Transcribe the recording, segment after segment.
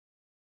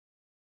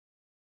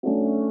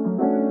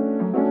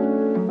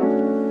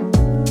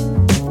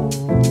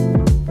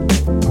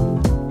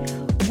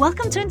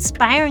Welcome to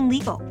Inspiring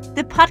Legal,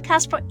 the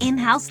podcast for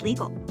in-house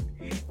legal.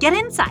 Get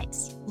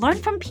insights,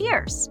 learn from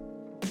peers,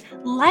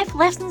 life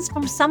lessons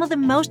from some of the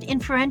most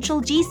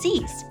influential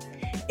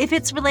GCs. If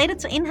it's related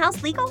to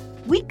in-house legal,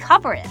 we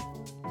cover it.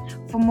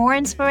 For more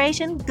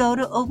inspiration, go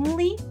to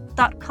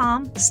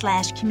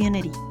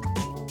openly.com/community.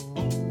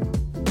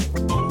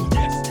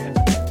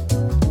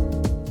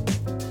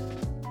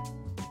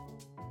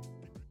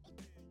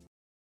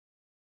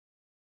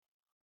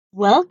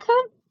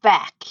 Welcome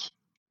back.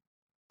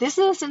 This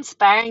is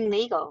Inspiring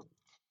Legal,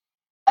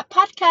 a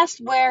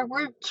podcast where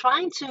we're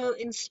trying to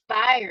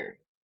inspire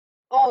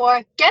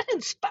or get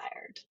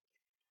inspired.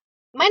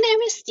 My name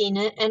is Stine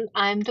and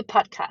I'm the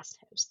podcast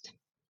host.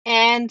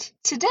 And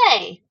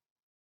today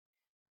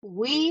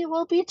we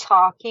will be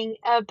talking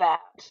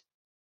about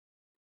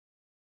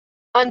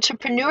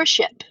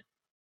entrepreneurship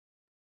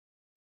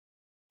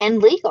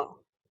and legal.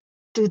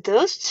 Do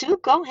those two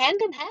go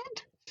hand in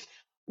hand?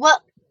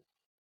 Well,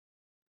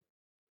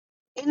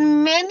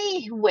 in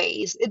many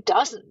ways it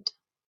doesn't,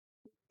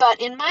 but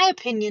in my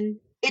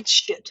opinion, it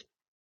should.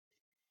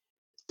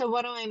 So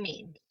what do I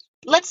mean?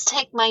 Let's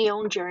take my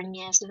own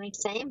journey as an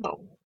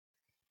example.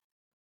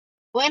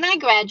 When I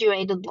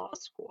graduated law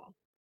school,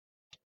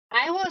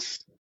 I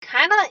was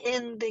kind of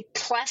in the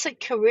classic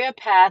career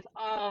path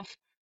of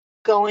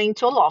going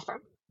to a law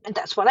firm, and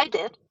that's what I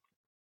did.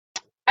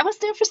 I was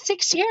there for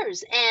 6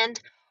 years,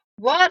 and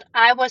what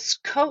I was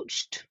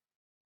coached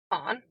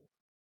on,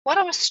 what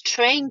I was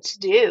trained to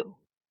do,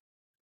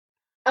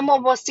 and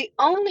what was the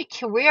only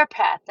career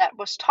path that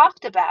was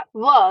talked about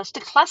was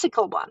the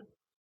classical one: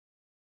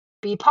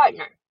 be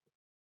partner.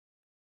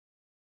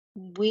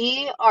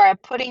 We are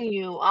putting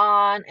you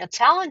on a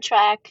talent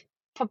track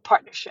for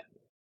partnership.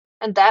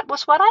 And that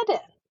was what I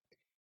did.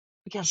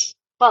 Because,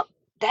 well,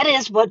 that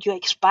is what you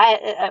aspire,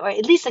 or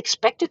at least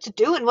expected to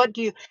do, and what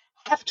you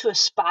have to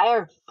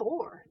aspire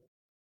for.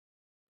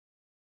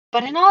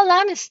 But in all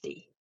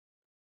honesty,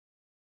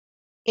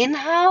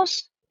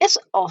 in-house is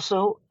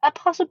also a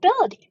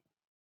possibility.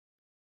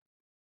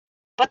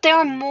 But there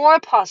are more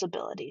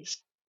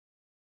possibilities.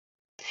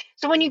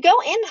 So when you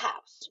go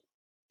in-house,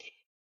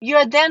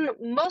 you're then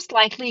most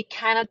likely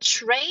kind of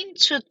trained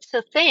to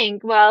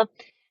think, well,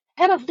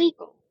 head of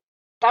legal,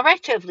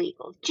 director of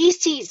legal,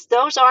 GCs,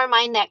 those are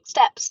my next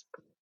steps.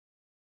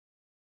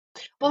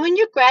 But when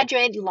you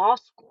graduate law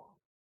school,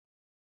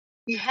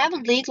 you have a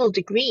legal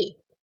degree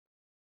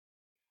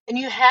and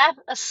you have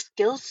a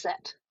skill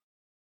set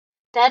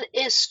that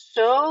is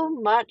so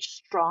much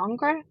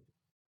stronger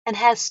and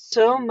has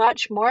so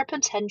much more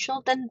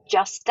potential than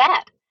just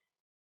that.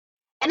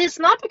 And it's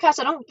not because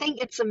I don't think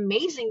it's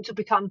amazing to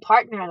become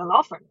partner at a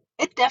law firm.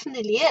 It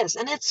definitely is,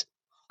 and it's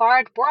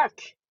hard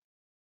work.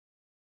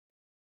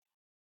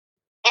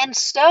 And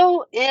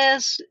so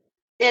is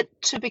it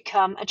to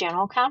become a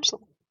general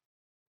counsel.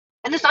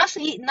 And it's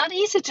not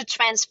easy to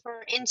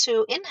transfer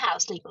into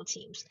in-house legal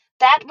teams.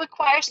 That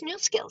requires new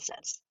skill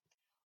sets.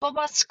 But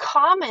what's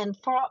common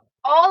for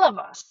all of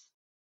us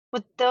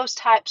with those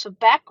types of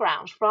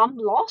backgrounds from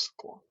law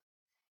school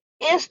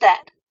is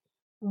that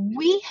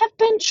we have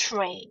been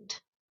trained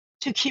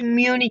to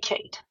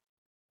communicate.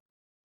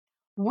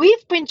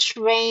 We've been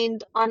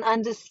trained on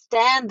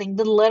understanding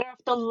the letter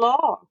of the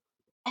law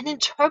and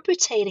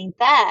interpreting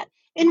that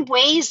in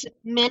ways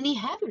many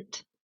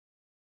haven't.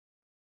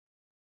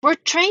 We're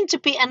trained to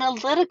be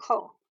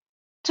analytical,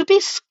 to be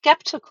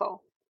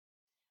skeptical,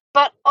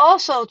 but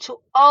also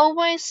to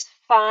always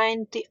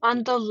find the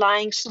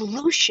underlying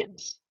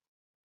solutions,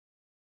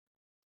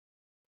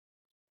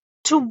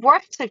 to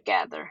work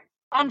together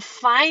on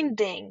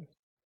finding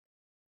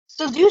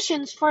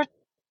solutions for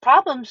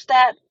problems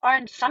that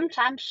are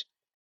sometimes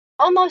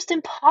almost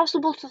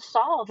impossible to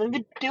solve, and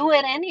we do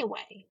it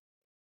anyway.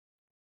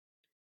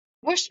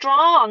 We're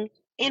strong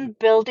in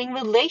building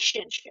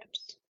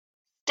relationships,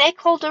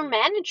 stakeholder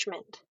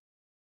management.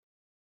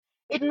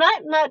 It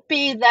might not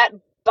be that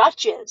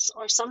budgets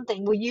or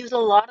something we use a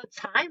lot of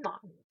time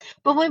on,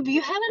 but when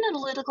you have an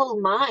analytical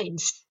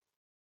mind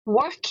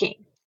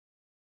working,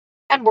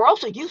 and we're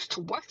also used to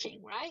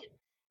working, right?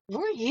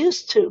 We're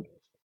used to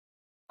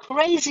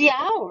crazy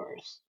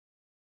hours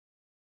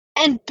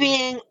and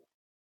being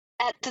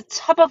at the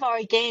top of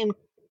our game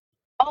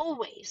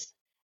always,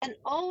 and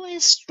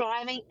always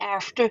striving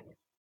after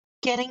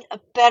getting a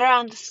better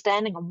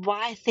understanding of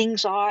why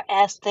things are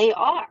as they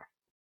are.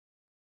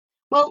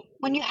 Well,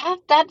 when you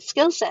have that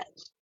skill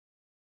set,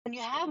 when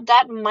you have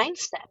that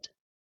mindset,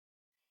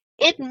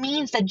 it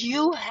means that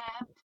you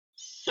have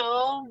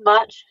so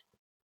much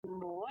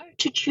more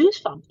to choose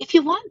from if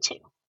you want to.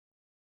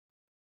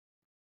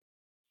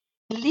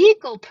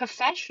 Legal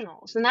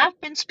professionals, and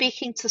I've been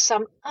speaking to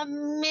some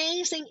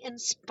amazing,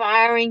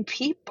 inspiring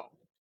people.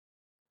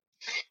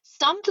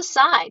 Some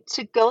decide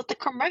to go the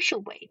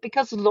commercial way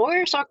because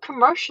lawyers are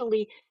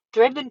commercially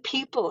driven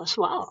people as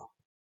well.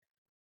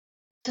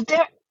 So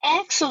they're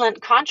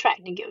excellent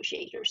contract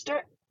negotiators.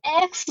 They're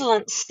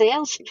excellent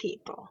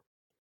salespeople.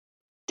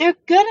 They're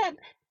good at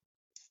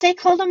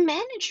stakeholder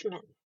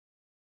management,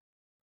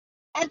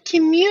 at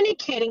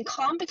communicating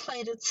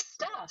complicated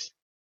stuff.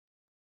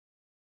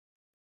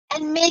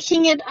 and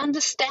making it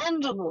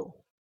understandable.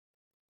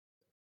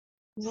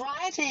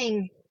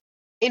 Writing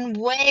in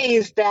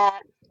ways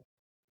that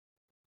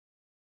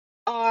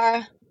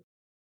are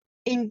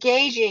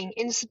engaging,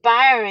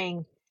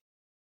 inspiring,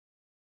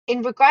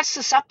 in regards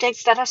to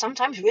subjects that are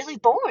sometimes really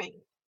boring.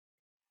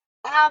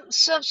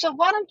 So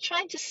what I'm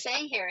trying to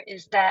say here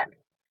is that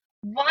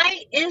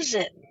why is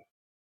it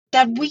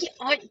that we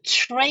aren't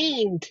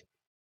trained?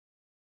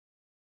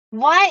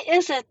 Why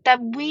is it that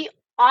we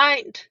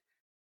aren't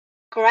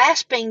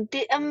grasping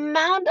the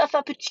amount of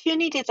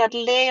opportunity that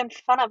lay in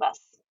front of us?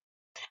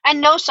 I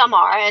know some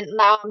are, and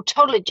now I'm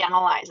totally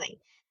generalizing.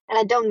 And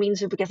I don't mean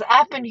to because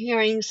I've been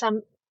hearing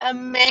some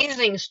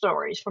amazing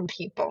stories from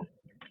people.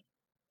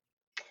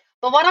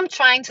 But what I'm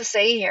trying to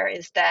say here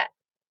is that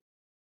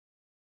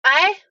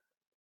I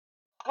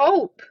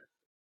hope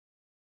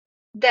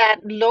that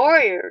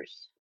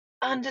lawyers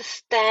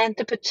understand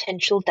the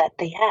potential that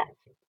they have.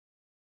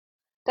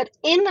 That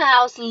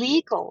in-house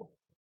legal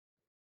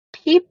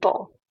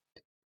people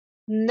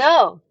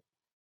know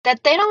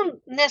that they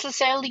don't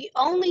necessarily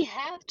only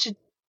have to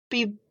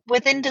be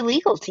within the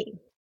legal team.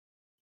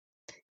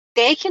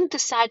 They can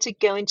decide to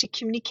go into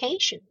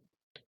communication.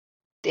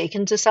 They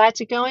can decide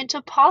to go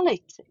into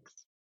politics.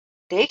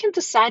 They can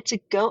decide to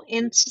go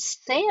into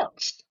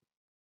sales.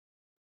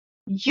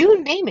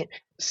 You name it.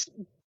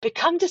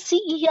 Become the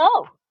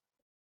CEO.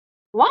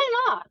 Why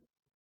not?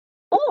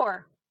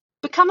 Or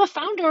become a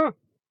founder.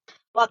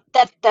 Well,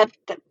 that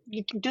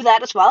you can do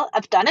that as well.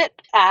 I've done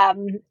it. I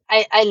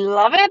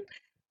love it.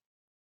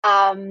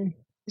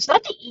 It's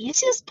not the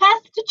easiest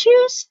path to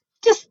choose.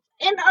 Just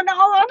in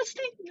all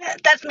honesty,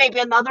 that's maybe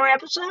another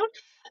episode.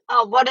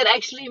 What it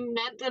actually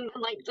meant and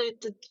like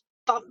the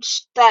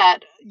bumps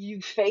that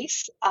you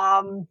face.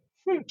 Been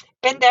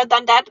there,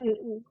 done that,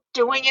 and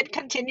doing it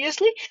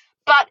continuously,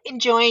 but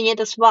enjoying it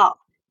as well.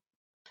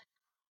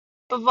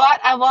 But what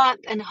I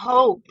want and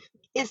hope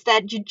is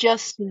that you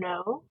just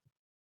know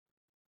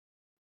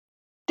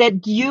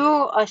that you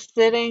are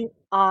sitting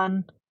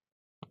on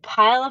a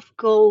pile of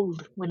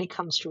gold when it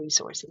comes to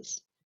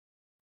resources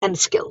and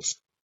skills.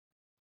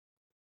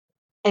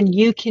 And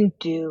you can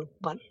do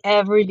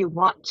whatever you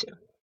want to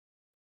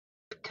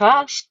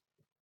because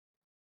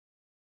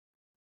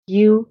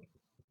you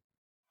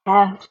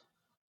have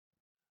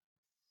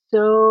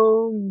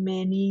so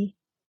many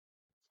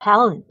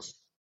talents.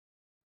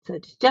 So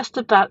it's just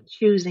about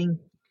choosing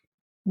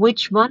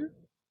which one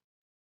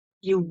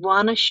you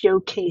want to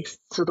showcase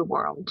to the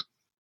world.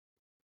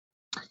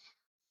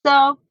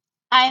 So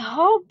I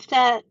hope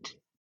that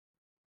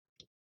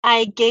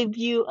I gave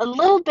you a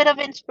little bit of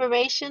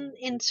inspiration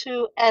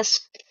into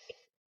as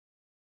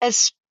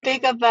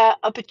big of a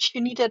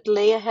opportunity that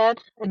lay ahead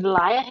and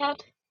lie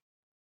ahead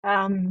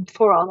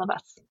for all of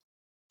us.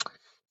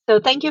 So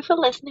thank you for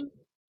listening,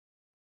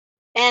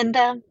 and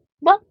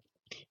well,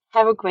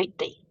 have a great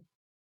day.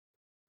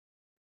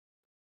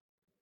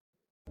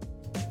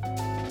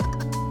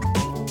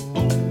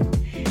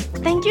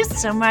 Thank you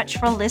so much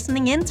for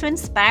listening in to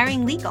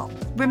Inspiring Legal.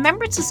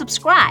 Remember to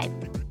subscribe,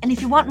 and if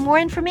you want more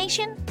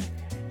information,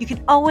 you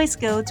can always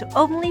go to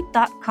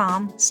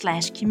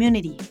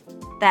openly.com/community.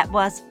 That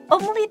was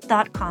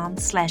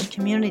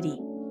openly.com/community.